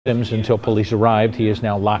until police arrived. He is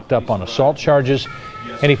now locked up on assault charges,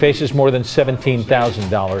 and he faces more than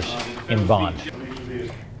 $17,000 in bond.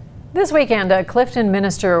 This weekend, a Clifton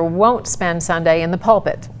minister won't spend Sunday in the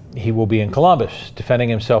pulpit. He will be in Columbus, defending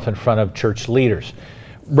himself in front of church leaders.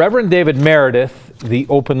 Reverend David Meredith, the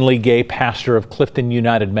openly gay pastor of Clifton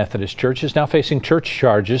United Methodist Church, is now facing church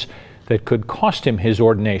charges that could cost him his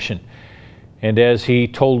ordination. And as he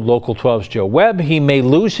told Local 12's Joe Webb, he may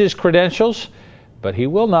lose his credentials, but he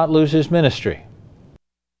will not lose his ministry.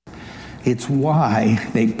 It's why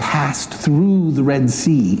they passed through the Red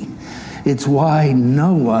Sea. It's why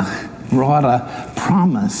Noah brought a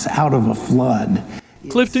promise out of a flood.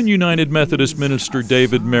 Clifton United Methodist minister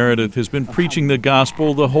David Meredith has been preaching the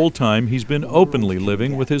gospel the whole time he's been openly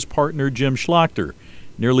living with his partner Jim Schlacter,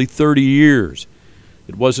 nearly 30 years.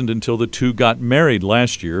 It wasn't until the two got married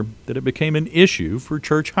last year that it became an issue for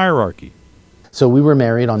church hierarchy. So we were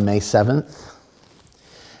married on May 7th,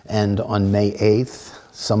 and on May 8th,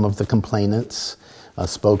 some of the complainants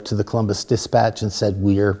spoke to the Columbus Dispatch and said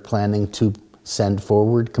we are planning to send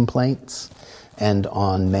forward complaints. And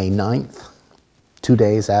on May 9th, 2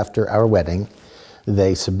 days after our wedding,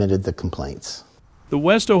 they submitted the complaints. The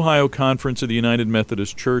West Ohio Conference of the United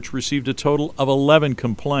Methodist Church received a total of 11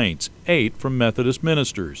 complaints, 8 from Methodist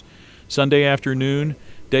ministers. Sunday afternoon,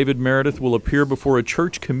 David Meredith will appear before a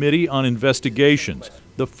church committee on investigations,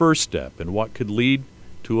 the first step in what could lead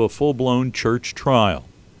to a full-blown church trial.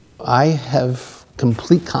 I have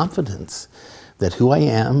complete confidence that who I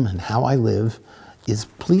am and how I live is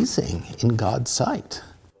pleasing in God's sight.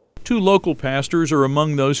 2 local pastors are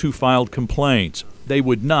among those who filed complaints. They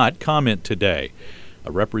would not comment today.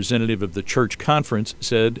 A representative of the church conference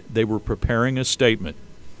said they were preparing a statement.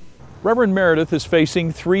 Reverend Meredith is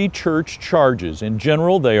facing 3 church charges. In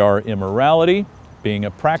general, they are immorality, being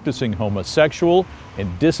a practicing homosexual,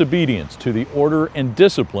 and disobedience to the order and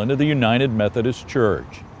discipline of the United Methodist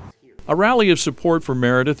Church. A rally of support for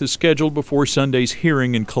Meredith is scheduled before Sunday's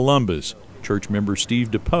hearing in Columbus. Church member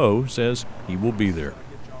Steve DePoe says he will be there.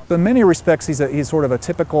 In many respects, he's sort of a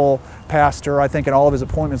typical pastor. I think in all of his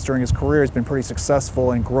appointments during his career, he's been pretty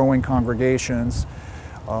successful in growing congregations.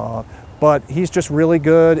 But he's just really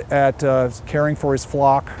good at caring for his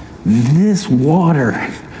flock. This water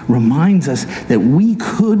reminds us that we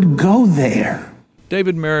could go there.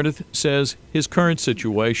 David Meredith says his current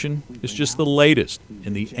situation is just the latest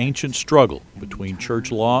in the ancient struggle between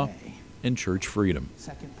church law and church freedom.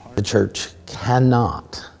 The church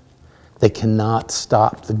cannot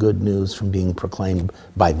stop the good news from being proclaimed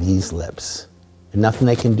by these lips. There's nothing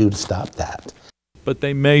they can do to stop that. But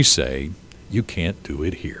they may say, you can't do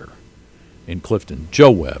it here. In Clifton,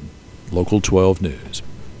 Joe Webb, Local 12 News.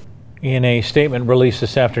 In a statement released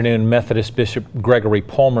this afternoon, Methodist Bishop Gregory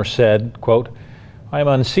Palmer said, quote, "I am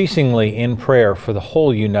unceasingly in prayer for the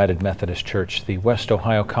whole United Methodist Church, the West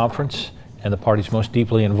Ohio Conference, and the parties most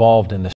deeply involved in this